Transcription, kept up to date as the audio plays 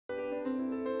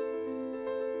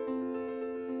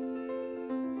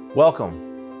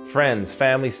Welcome, friends,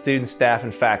 family, students, staff,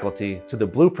 and faculty to the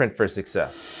Blueprint for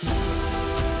Success.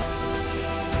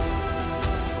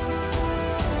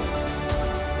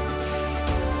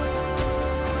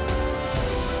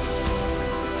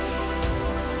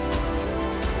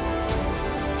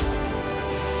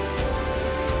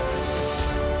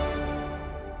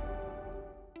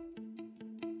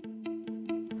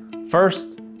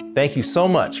 First, thank you so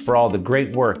much for all the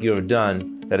great work you have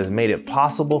done that has made it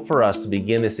possible for us to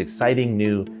begin this exciting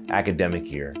new academic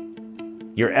year.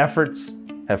 Your efforts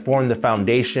have formed the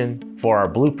foundation for our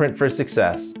Blueprint for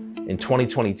Success in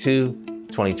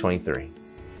 2022-2023.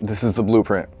 This is the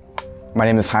Blueprint. My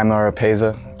name is Jaime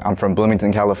Oropeza. I'm from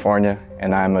Bloomington, California,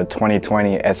 and I'm a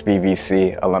 2020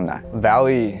 SBVC alumni.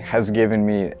 Valley has given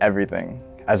me everything.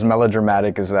 As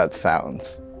melodramatic as that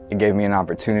sounds, it gave me an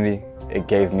opportunity. It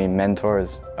gave me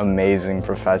mentors, amazing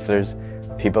professors,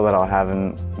 people that I'll have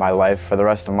in my life for the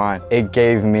rest of mine. It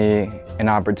gave me an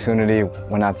opportunity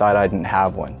when I thought I didn't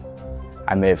have one.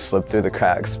 I may have slipped through the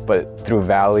cracks, but through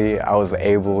Valley, I was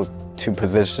able to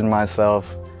position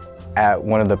myself at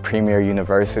one of the premier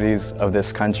universities of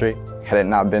this country. Had it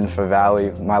not been for Valley,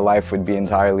 my life would be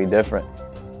entirely different.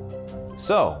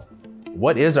 So,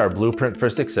 what is our Blueprint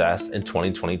for Success in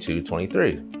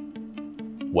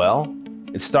 2022-23? Well,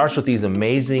 it starts with these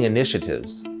amazing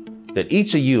initiatives that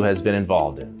each of you has been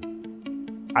involved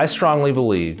in. I strongly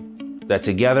believe that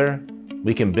together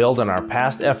we can build on our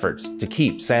past efforts to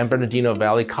keep San Bernardino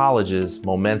Valley College's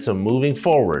momentum moving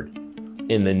forward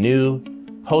in the new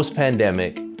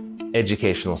post-pandemic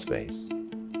educational space.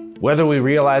 Whether we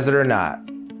realize it or not,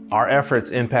 our efforts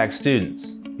impact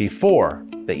students before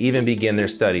they even begin their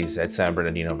studies at San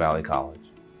Bernardino Valley College.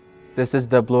 This is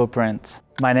the Blueprint.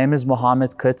 My name is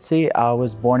Mohamad Kudsi. I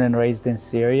was born and raised in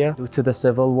Syria. Due to the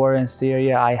civil war in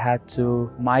Syria, I had to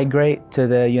migrate to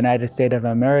the United States of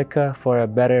America for a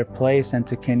better place and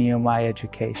to continue my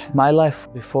education. My life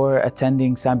before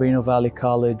attending San Bernardino Valley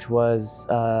College was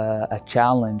a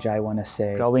challenge, I want to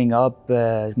say. Growing up,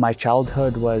 my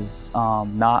childhood was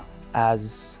not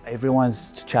as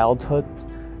everyone's childhood.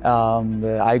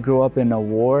 I grew up in a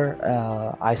war.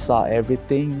 I saw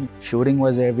everything. Shooting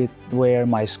was everywhere.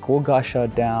 My school got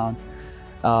shut down.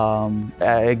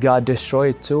 It got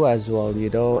destroyed too as well,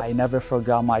 you know. I never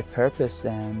forgot my purpose,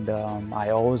 and I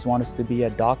always wanted to be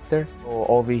a doctor.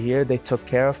 Over here, they took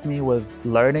care of me with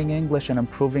learning English and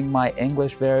improving my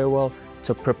English very well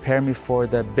to prepare me for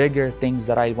the bigger things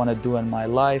that I want to do in my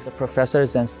life. The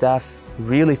professors and staff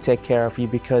really take care of you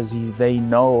because they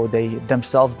know they've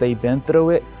been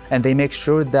through it, and they make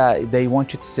sure that they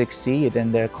want you to succeed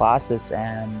in their classes.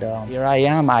 And here I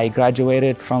am. I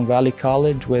graduated from Valley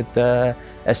College with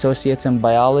associates in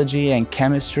biology and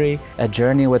chemistry. A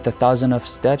journey with 1,000 of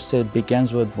steps. It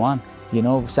begins with one. You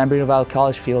know, San Bernardino Valley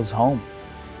College feels home.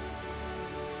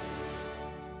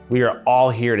 We are all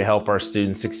here to help our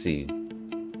students succeed.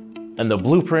 And the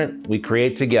blueprint we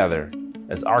create together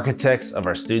as architects of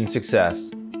our student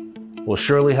success will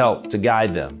surely help to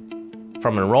guide them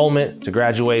from enrollment to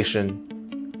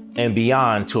graduation and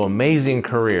beyond to amazing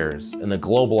careers in the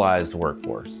globalized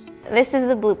workforce. This is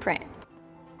the Blueprint.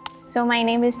 So my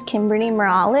name is Kimberly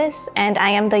Morales, and I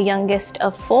am the youngest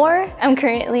of 4. I'm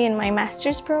currently in my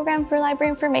master's program for library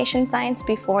information science.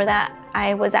 Before that,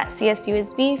 I was at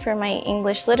CSUSB for my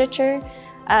English literature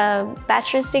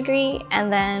bachelor's degree,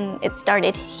 and then it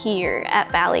started here at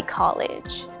Valley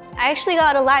College. I actually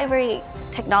got a library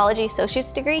technology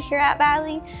associate's degree here at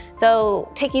Valley, so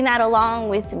taking that along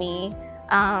with me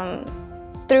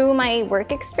through my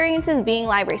work experiences being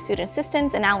library student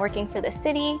assistants and now working for the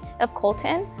city of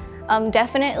Colton,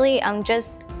 definitely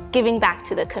just giving back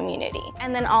to the community.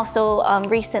 And then also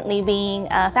recently being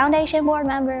a foundation board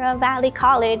member of Valley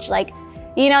College,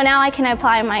 you know, now I can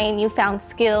apply my newfound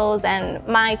skills and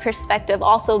my perspective,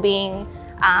 also being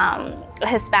a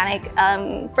Hispanic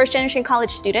first generation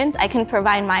college students. I can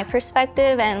provide my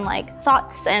perspective and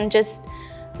thoughts, and just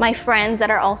my friends that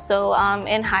are also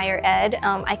in higher ed.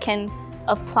 I can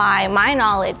apply my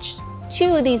knowledge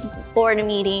to these board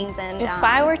meetings. And if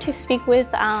I were to speak with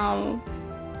a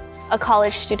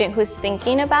college student who's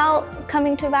thinking about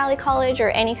coming to Valley College or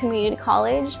any community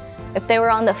college, if they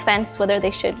were on the fence whether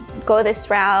they should go this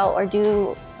route or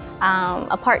do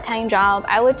a part-time job,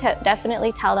 I would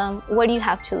definitely tell them, what do you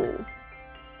have to lose?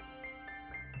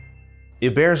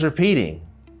 It bears repeating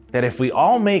that if we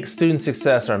all make student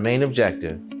success our main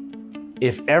objective,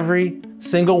 if every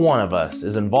single one of us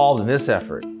is involved in this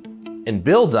effort and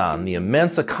builds on the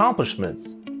immense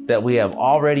accomplishments that we have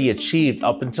already achieved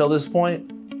up until this point,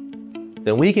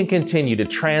 then we can continue to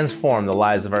transform the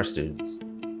lives of our students.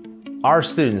 Our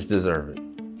students deserve it.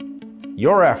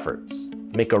 Your efforts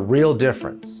make a real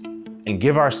difference and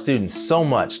give our students so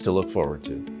much to look forward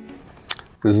to.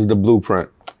 This is the blueprint.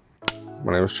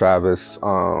 My name is Travis.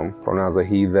 Pronouns are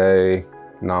he, they,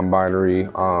 non-binary.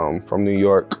 From New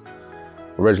York,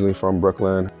 originally from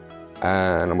Brooklyn,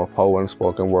 and I'm a poet and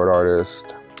spoken word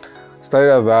artist. Studied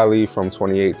at Valley from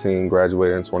 2018,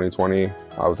 graduated in 2020.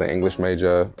 I was an English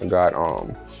major and got,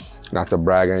 not to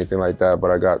brag or anything like that, but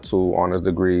I got 2 honors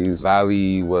degrees.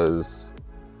 Valley was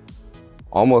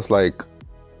almost like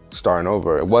starting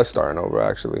over. It was starting over,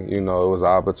 actually. You know, it was an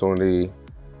opportunity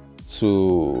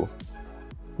to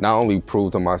not only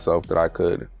prove to myself that I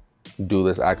could do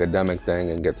this academic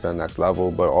thing and get to the next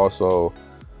level, but also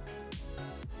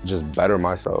just better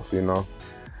myself, you know?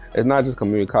 It's not just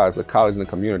community college, it's a college in the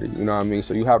community, you know what I mean?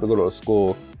 So you have to go to a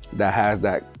school that has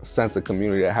that sense of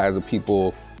community, that has the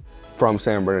people from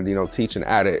San Bernardino teaching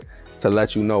at it to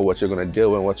let you know what you're gonna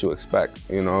do and what you expect,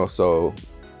 you know? So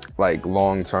like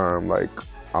long term, like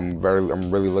I'm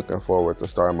really looking forward to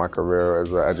starting my career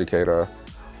as an educator.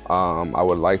 I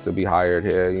would like to be hired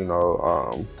here, you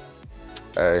know.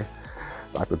 Hey,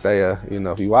 Dr. Thayer, you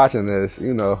know, if you're watching this,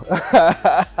 you know,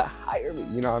 hire me,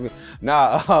 you know what I mean?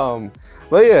 Nah,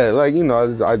 but yeah, like, you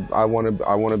know, I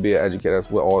wanna be an educator. That's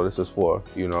what all this is for,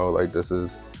 you know, like this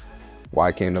is why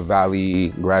I came to Valley,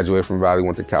 graduated from Valley,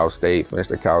 went to Cal State,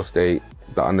 finished at Cal State,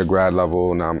 the undergrad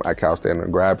level, now I'm at Cal State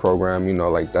undergrad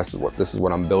this is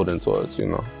what I'm building towards, you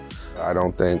know. I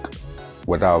don't think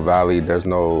without Valley, there's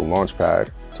no launch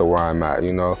pad to where I'm at,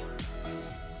 you know.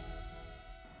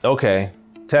 Okay,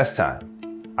 test time.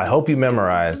 I hope you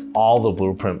memorized all the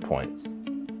blueprint points.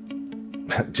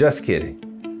 Just kidding.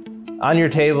 On your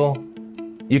table,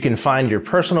 you can find your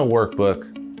personal workbook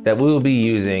that we will be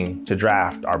using to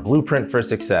draft our blueprint for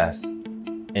success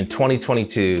in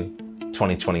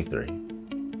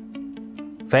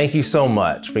 2022-2023. Thank you so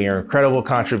much for your incredible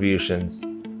contributions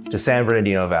to San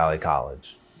Bernardino Valley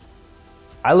College.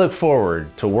 I look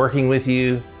forward to working with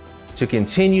you to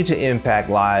continue to impact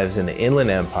lives in the Inland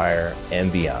Empire and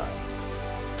beyond.